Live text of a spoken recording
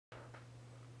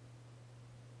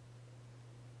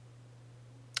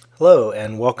Hello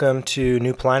and welcome to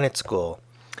New Planet School.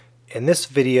 In this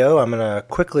video I'm going to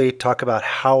quickly talk about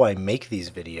how I make these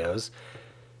videos.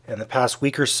 In the past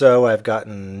week or so I've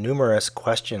gotten numerous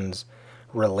questions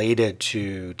related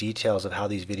to details of how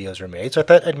these videos are made. So I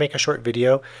thought I'd make a short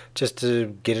video just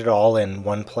to get it all in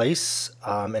one place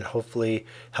and hopefully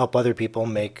help other people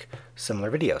make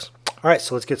similar videos. Alright,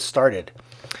 so let's get started.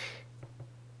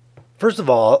 First of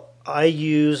all, I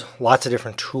use lots of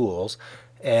different tools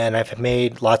and I've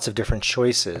made lots of different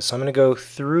choices. So I'm going to go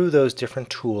through those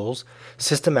different tools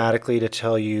systematically to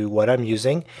tell you what I'm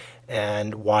using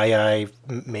and why I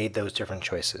made those different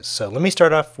choices. So let me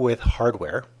start off with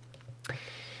hardware.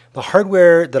 The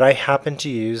hardware that I happen to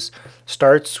use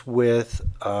starts with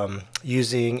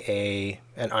using an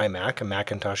iMac, a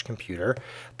Macintosh computer.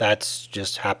 That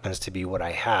just happens to be what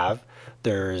I have.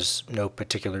 There's no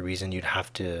particular reason you'd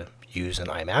have to use an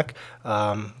iMac,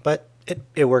 but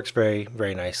it works very,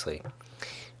 very nicely.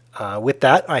 With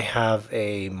that, I have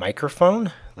a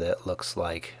microphone that looks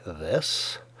like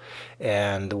this.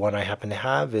 And the one I happen to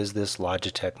have is this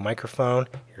Logitech microphone.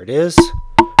 Here it is,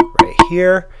 right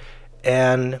here.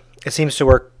 And it seems to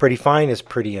work pretty fine. It's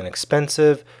pretty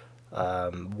inexpensive.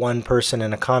 One person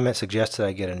in a comment suggested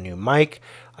I get a new mic.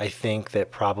 I think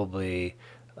that probably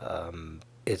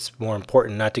it's more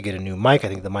important not to get a new mic. I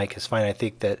think the mic is fine. I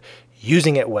think that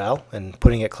using it well and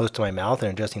putting it close to my mouth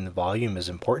and adjusting the volume is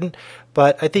important.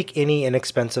 But I think any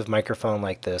inexpensive microphone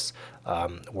like this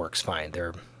works fine.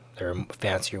 There are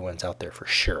fancier ones out there for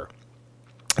sure.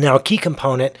 Now, a key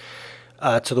component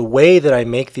to the way that I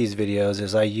make these videos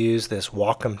is I use this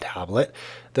Wacom tablet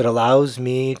that allows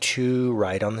me to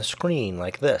write on the screen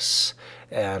like this.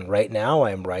 And right now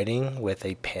I'm writing with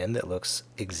a pen that looks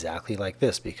exactly like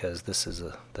this because this is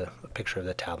the picture of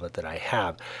the tablet that I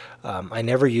have. I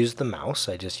never use the mouse,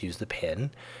 I just use the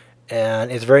pen.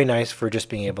 And it's very nice for just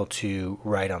being able to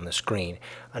write on the screen.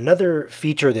 Another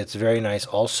feature that's very nice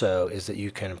also is that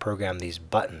you can program these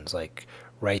buttons. Like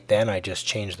right then I just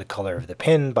changed the color of the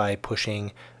pen by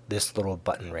pushing this little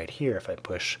button right here. If I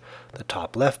push the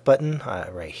top left button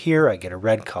right here, I get a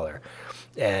red color.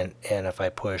 And if I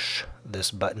push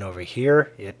this button over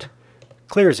here, it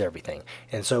clears everything.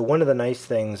 And so one of the nice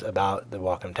things about the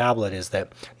Wacom tablet is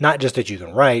that not just that you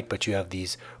can write, but you have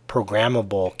these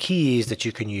programmable keys that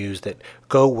you can use that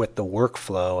go with the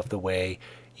workflow of the way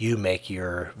you make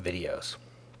your videos.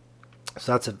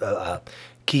 So that's a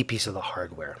key piece of the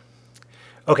hardware.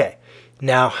 Okay,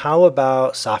 now how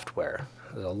about software?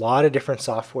 There's a lot of different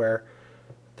software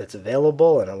that's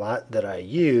available and a lot that I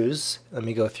use. Let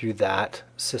me go through that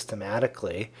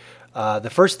systematically. The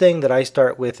first thing that I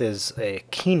start with is a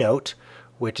Keynote,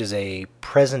 which is a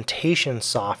presentation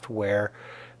software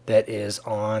that is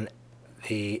on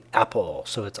the Apple.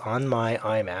 So it's on my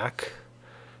iMac.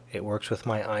 It works with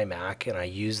my iMac and I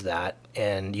use that.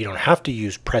 And you don't have to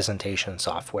use presentation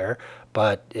software,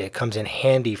 but it comes in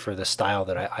handy for the style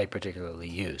that I particularly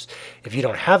use. If you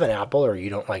don't have an Apple or you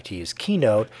don't like to use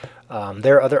Keynote,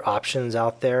 there are other options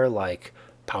out there like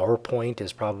PowerPoint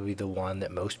is probably the one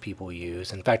that most people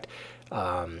use. In fact,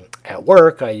 at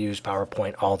work I use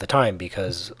PowerPoint all the time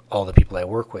because all the people I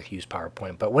work with use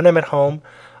PowerPoint. But when I'm at home,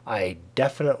 I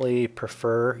definitely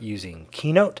prefer using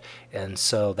Keynote, and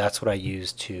so that's what I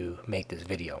use to make this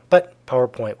video. But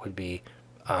PowerPoint would be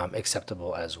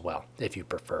acceptable as well if you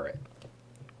prefer it.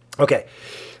 Okay,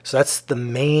 so that's the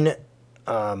main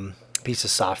piece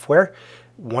of software.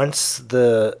 Once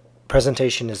the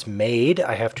presentation is made,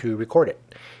 I have to record it.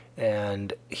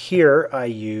 And here I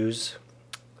use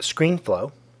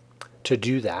ScreenFlow to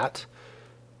do that.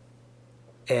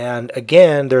 And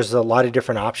again, there's a lot of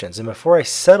different options. And before I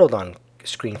settled on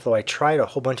ScreenFlow, I tried a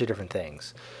whole bunch of different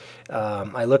things.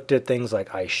 I looked at things like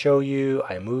iShowU,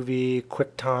 iMovie,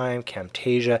 QuickTime,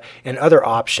 Camtasia, and other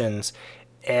options,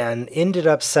 and ended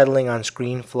up settling on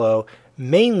ScreenFlow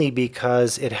mainly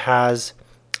because it has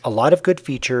a lot of good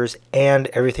features and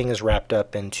everything is wrapped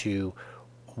up into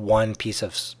one piece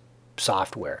of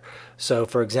software. So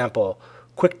for example,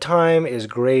 QuickTime is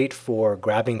great for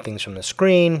grabbing things from the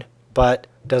screen, but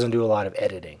doesn't do a lot of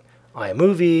editing.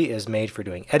 iMovie is made for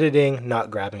doing editing,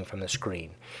 not grabbing from the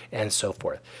screen, and so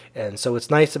forth. And so what's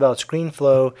nice about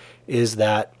ScreenFlow is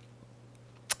that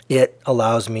it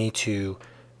allows me to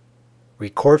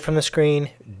record from the screen,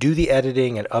 do the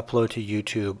editing, and upload to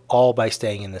YouTube, all by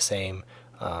staying in the same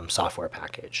software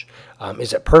package.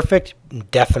 Is it perfect?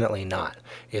 Definitely not.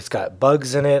 It's got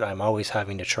bugs in it. I'm always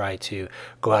having to try to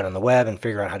go out on the web and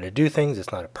figure out how to do things.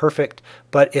 It's not perfect,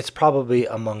 but it's probably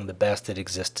among the best that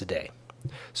exist today.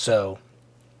 So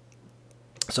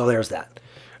there's that.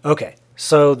 Okay,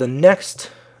 so the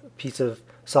next piece of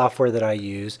software that I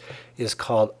use is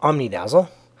called OmniDazzle.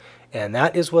 and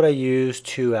that is what I use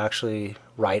to actually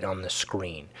write on the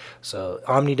screen. So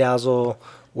OmniDazzle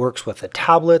works with a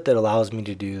tablet that allows me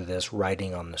to do this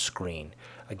writing on the screen.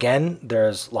 Again,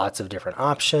 there's lots of different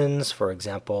options. For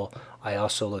example, I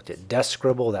also looked at Desk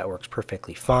Scribble. That works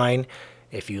perfectly fine.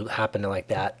 If you happen to like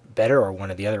that better or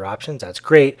one of the other options, that's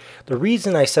great. The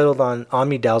reason I settled on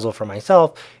OmniDazzle for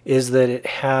myself is that it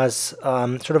has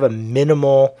sort of a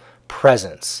minimal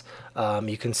presence.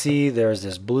 You can see there's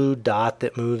this blue dot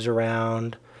that moves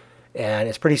around, and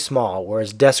it's pretty small,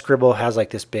 whereas Desk Scribble has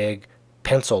like this big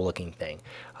pencil looking thing.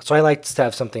 So I like to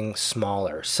have something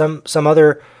smaller. Some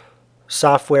other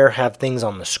software have things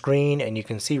on the screen, and you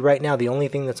can see right now the only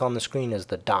thing that's on the screen is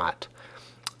the dot.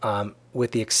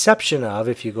 With the exception of,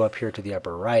 if you go up here to the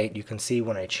upper right, you can see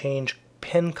when I change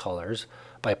pen colors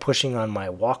by pushing on my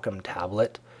Wacom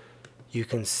tablet, you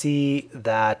can see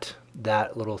that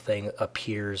that little thing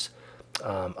appears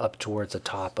up towards the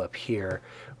top up here,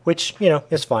 which, you know,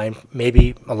 is fine.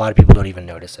 Maybe a lot of people don't even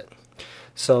notice it.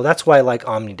 So that's why I like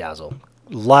OmniDazzle.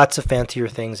 Lots of fancier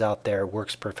things out there.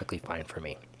 Works perfectly fine for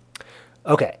me.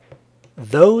 Okay,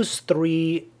 those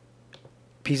three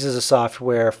pieces of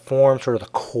software form sort of the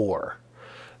core.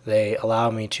 They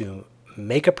allow me to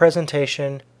make a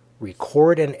presentation,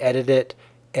 record and edit it,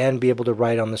 and be able to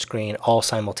write on the screen all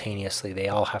simultaneously. They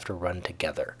all have to run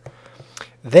together.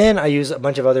 Then I use a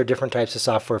bunch of other different types of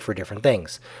software for different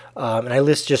things. And I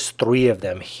list just three of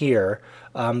them here.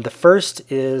 The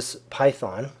first is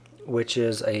Python, which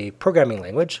is a programming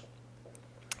language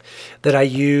that I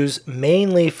use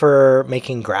mainly for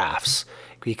making graphs,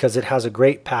 because it has a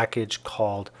great package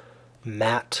called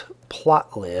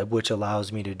Matplotlib, which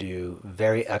allows me to do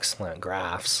very excellent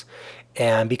graphs.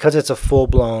 And because it's a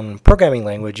full-blown programming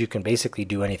language, you can basically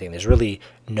do anything. There's really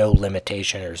no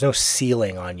limitation. There's no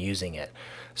ceiling on using it.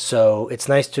 So it's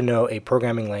nice to know a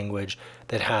programming language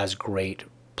that has great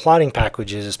plotting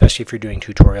packages, especially if you're doing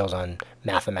tutorials on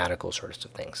mathematical sorts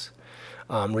of things.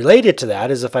 Related to that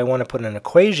is if I want to put an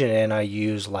equation in, I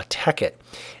use LaTeX.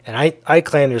 And I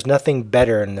claim there's nothing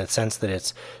better in the sense that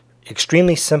it's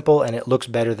extremely simple and it looks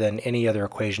better than any other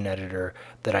equation editor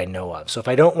that I know of. So if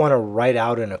I don't want to write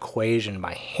out an equation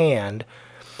by hand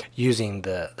using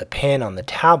the pen on the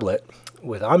tablet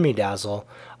with OmniDazzle,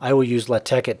 I will use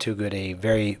LaTeX to get a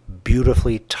very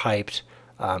beautifully typed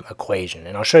equation.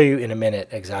 And I'll show you in a minute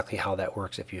exactly how that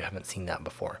works if you haven't seen that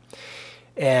before.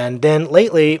 And then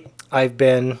lately, I've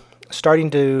been starting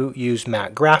to use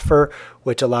MatGrapher,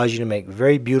 which allows you to make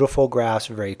very beautiful graphs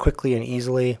very quickly and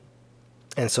easily.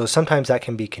 And so sometimes that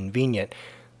can be convenient.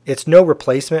 It's no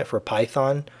replacement for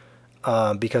Python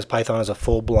because Python is a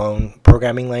full-blown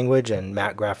programming language and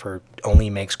MatGrapher only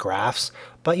makes graphs.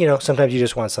 But, you know, sometimes you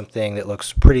just want something that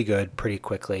looks pretty good pretty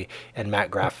quickly, and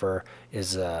MatGrapher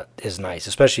is nice,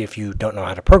 especially if you don't know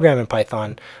how to program in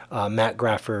Python.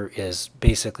 MatGrapher is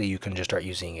basically, you can just start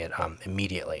using it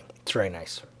immediately. It's very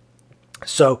nice.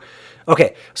 So,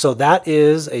 okay, so that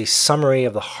is a summary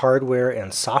of the hardware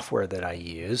and software that I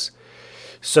use.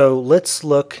 So let's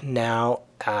look now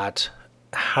at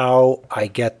how I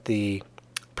get the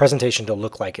presentation to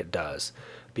look like it does.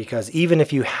 Because even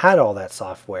if you had all that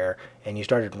software and you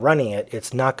started running it,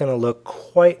 it's not going to look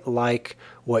quite like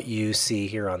what you see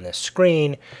here on this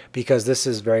screen, because this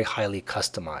is very highly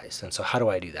customized. And so how do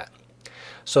I do that?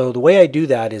 So the way I do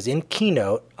that is in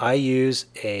Keynote, I use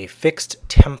a fixed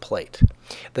template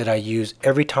that I use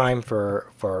every time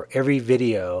for every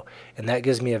video, and that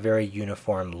gives me a very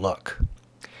uniform look.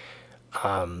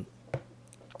 And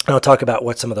I'll talk about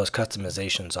what some of those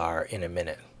customizations are in a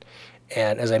minute.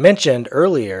 And as I mentioned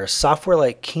earlier, software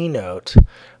like Keynote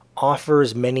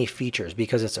offers many features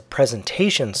because it's a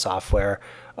presentation software.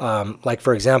 Like,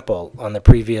 for example, on the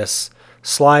previous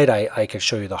slide, I could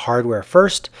show you the hardware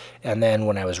first, and then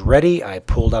when I was ready, I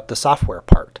pulled up the software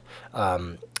part.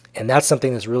 And that's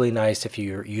something that's really nice. If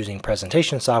you're using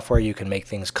presentation software, you can make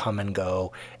things come and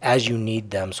go as you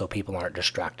need them so people aren't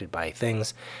distracted by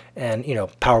things. And, you know,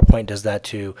 PowerPoint does that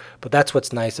too. But that's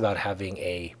what's nice about having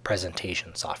a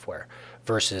presentation software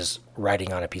versus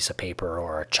writing on a piece of paper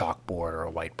or a chalkboard or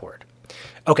a whiteboard.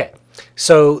 Okay,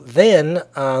 so then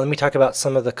let me talk about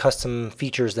some of the custom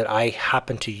features that I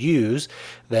happen to use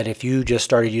that if you just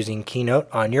started using Keynote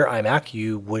on your iMac,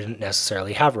 you wouldn't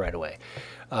necessarily have right away.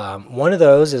 One of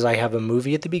those is I have a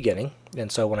movie at the beginning,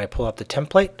 and so when I pull up the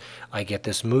template, I get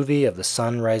this movie of the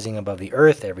sun rising above the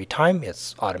earth every time.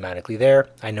 It's automatically there.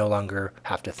 I no longer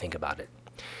have to think about it.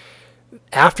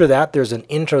 After that, there's an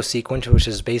intro sequence, which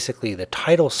is basically the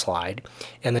title slide,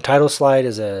 and the title slide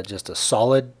is just a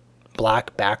solid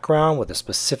black background with a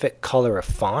specific color of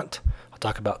font. I'll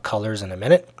talk about colors in a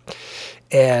minute.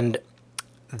 And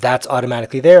that's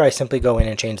automatically there. I simply go in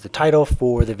and change the title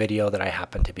for the video that I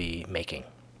happen to be making.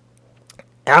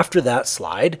 After that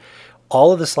slide,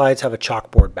 all of the slides have a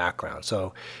chalkboard background.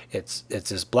 So it's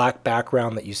this black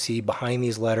background that you see behind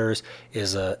these letters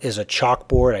is a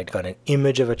chalkboard. I got an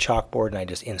image of a chalkboard and I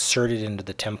just insert it into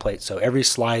the template. So every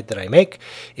slide that I make,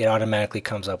 it automatically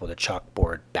comes up with a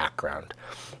chalkboard background.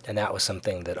 And that was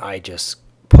something that I just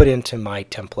put into my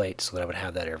template so that I would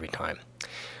have that every time.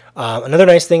 Another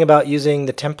nice thing about using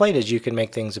the template is you can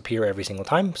make things appear every single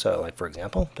time. So like, for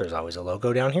example, there's always a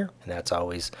logo down here, and that's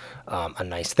always a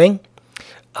nice thing.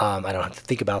 I don't have to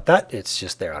think about that. It's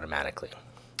just there automatically.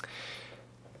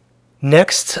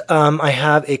 Next, I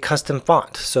have a custom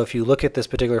font. So if you look at this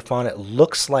particular font, it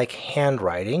looks like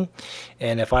handwriting.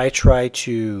 And if I try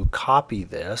to copy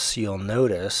this, you'll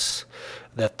notice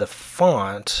that the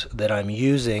font that I'm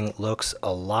using looks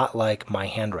a lot like my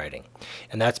handwriting.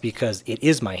 And that's because it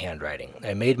is my handwriting.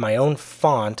 I made my own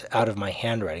font out of my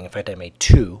handwriting. In fact, I made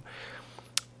two.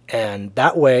 And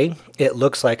that way, it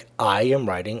looks like I am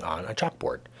writing on a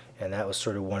chalkboard. And that was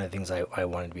sort of one of the things I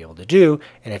wanted to be able to do.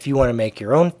 And if you want to make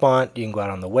your own font, you can go out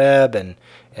on the web and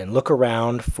look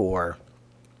around for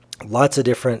lots of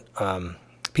different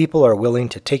people are willing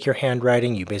to take your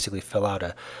handwriting. You basically fill out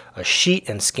a sheet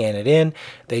and scan it in.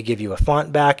 They give you a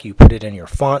font back. You put it in your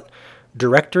font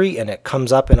directory, and it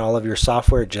comes up in all of your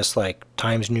software just like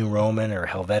Times New Roman or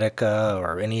Helvetica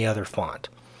or any other font.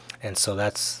 And so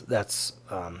that's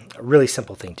a really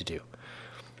simple thing to do.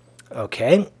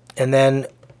 Okay, and then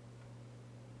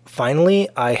finally,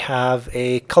 I have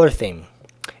a color theme.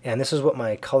 And this is what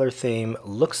my color theme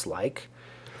looks like.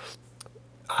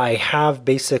 I have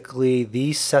basically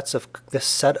this set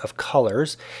of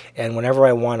colors, and whenever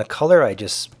I want a color, I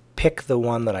just pick the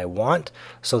one that I want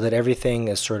so that everything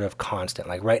is sort of constant.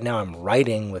 Like right now, I'm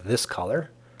writing with this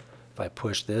color. If I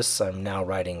push this, I'm now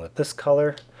writing with this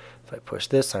color. If I push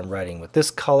this, I'm writing with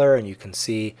this color, and you can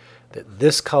see that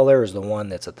this color is the one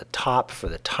that's at the top for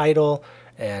the title.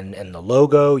 And the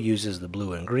logo uses the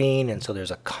blue and green, and so there's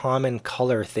a common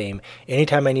color theme.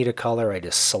 Anytime I need a color, I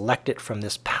just select it from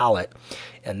this palette,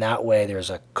 and that way there's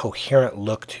a coherent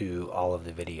look to all of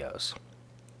the videos.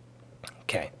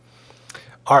 Okay.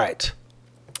 All right.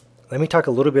 Let me talk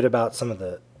a little bit about some of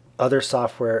the other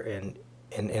software in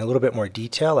a little bit more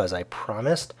detail, as I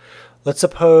promised. Let's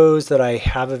suppose that I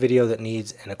have a video that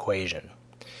needs an equation.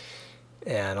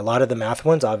 And a lot of the math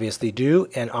ones obviously do,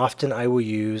 and often I will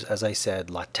use, as I said,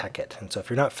 LaTeX. And so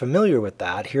if you're not familiar with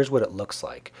that, here's what it looks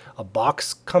like. A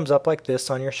box comes up like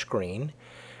this on your screen,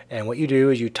 and what you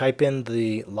do is you type in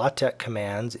the LaTeX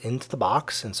commands into the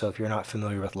box. And so if you're not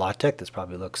familiar with LaTeX, this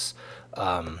probably looks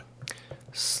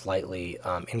slightly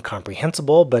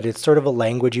incomprehensible, but it's sort of a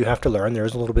language you have to learn.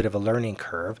 There's a little bit of a learning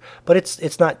curve, but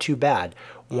it's not too bad.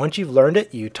 Once you've learned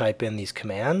it, you type in these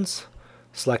commands.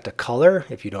 Select a color.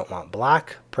 If you don't want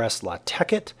black, press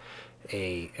LaTeX it.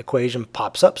 A equation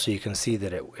pops up so you can see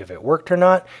that if it worked or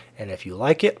not. And if you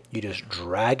like it, you just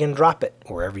drag and drop it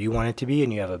wherever you want it to be,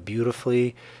 and you have a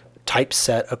beautifully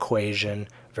typeset equation,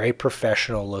 very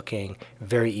professional looking,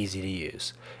 very easy to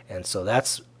use. And so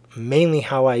that's mainly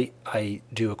how I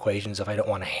do equations if I don't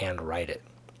want to hand write it.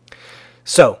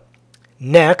 So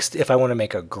next, if I want to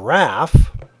make a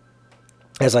graph,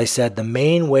 as I said, the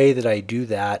main way that I do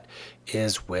that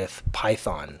is with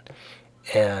Python.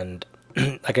 And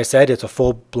like I said, it's a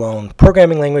full-blown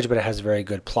programming language, but it has very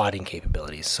good plotting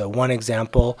capabilities. So one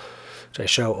example, which I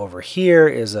show over here,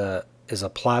 is a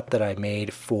plot that I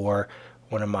made for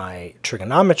one of my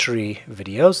trigonometry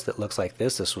videos that looks like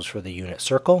this. This was for the unit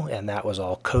circle, and that was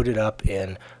all coded up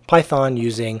in Python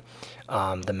using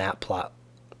the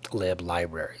matplotlib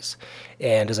libraries.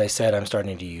 And as I said, I'm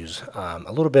starting to use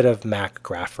a little bit of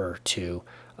macgrapher to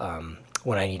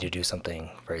when I need to do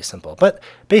something very simple. But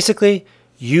basically,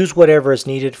 use whatever is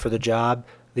needed for the job.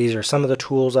 These are some of the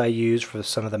tools I use for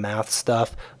some of the math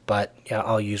stuff, but yeah,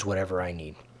 I'll use whatever I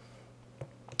need.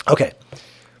 Okay,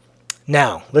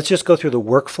 now let's just go through the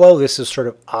workflow. This is sort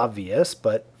of obvious,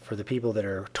 but for the people that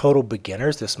are total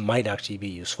beginners, this might actually be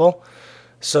useful.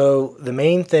 So the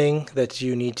main thing that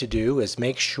you need to do is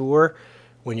make sure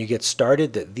when you get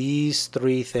started that these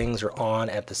three things are on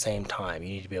at the same time. You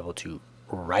need to be able to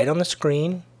write on the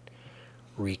screen,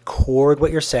 record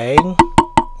what you're saying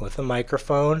with a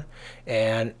microphone,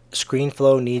 and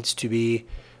ScreenFlow needs to be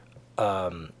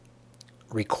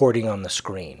recording on the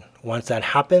screen. Once that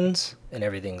happens and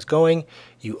everything's going,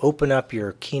 you open up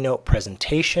your Keynote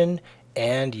presentation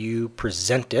and you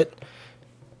present it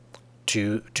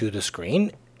to the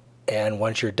screen. And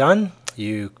once you're done,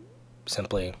 you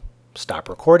simply stop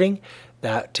recording.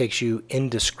 That takes you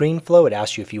into ScreenFlow. It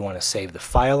asks you if you want to save the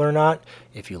file or not.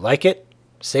 If you like it,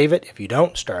 save it. If you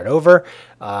don't, start over.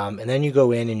 And then you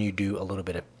go in and you do a little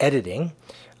bit of editing.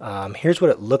 Here's what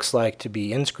it looks like to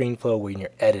be in ScreenFlow when you're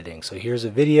editing. So here's a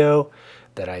video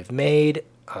that I've made.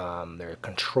 There are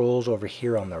controls over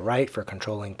here on the right for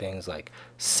controlling things like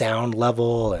sound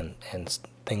level and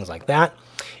things like that.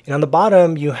 And on the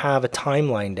bottom, you have a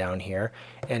timeline down here.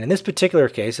 And in this particular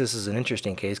case, this is an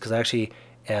interesting case because I actually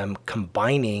am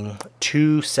combining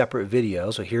two separate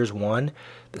videos. So here's one,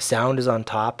 the sound is on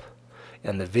top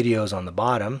and the video is on the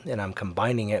bottom, and I'm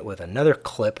combining it with another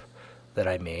clip that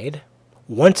I made.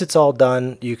 Once it's all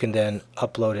done, you can then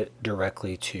upload it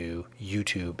directly to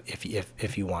YouTube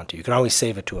if you want to. You can always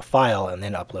save it to a file and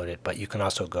then upload it, but you can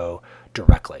also go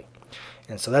directly.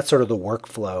 And so that's sort of the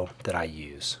workflow that I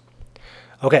use.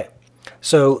 Okay,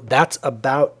 so that's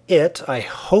about it. I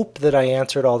hope that I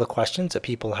answered all the questions that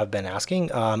people have been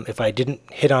asking. If I didn't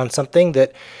hit on something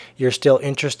that you're still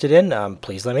interested in,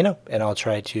 please let me know, and I'll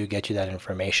try to get you that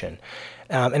information.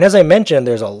 And as I mentioned,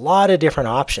 there's a lot of different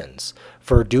options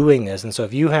for doing this. And so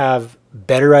if you have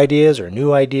better ideas or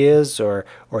new ideas or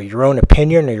your own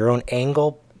opinion or your own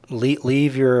angle,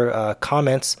 leave your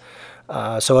comments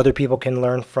so other people can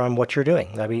learn from what you're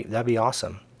doing. That'd be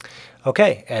awesome.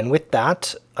 Okay, and with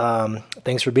that,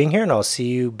 thanks for being here, and I'll see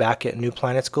you back at New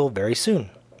Planet School very soon.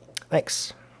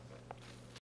 Thanks.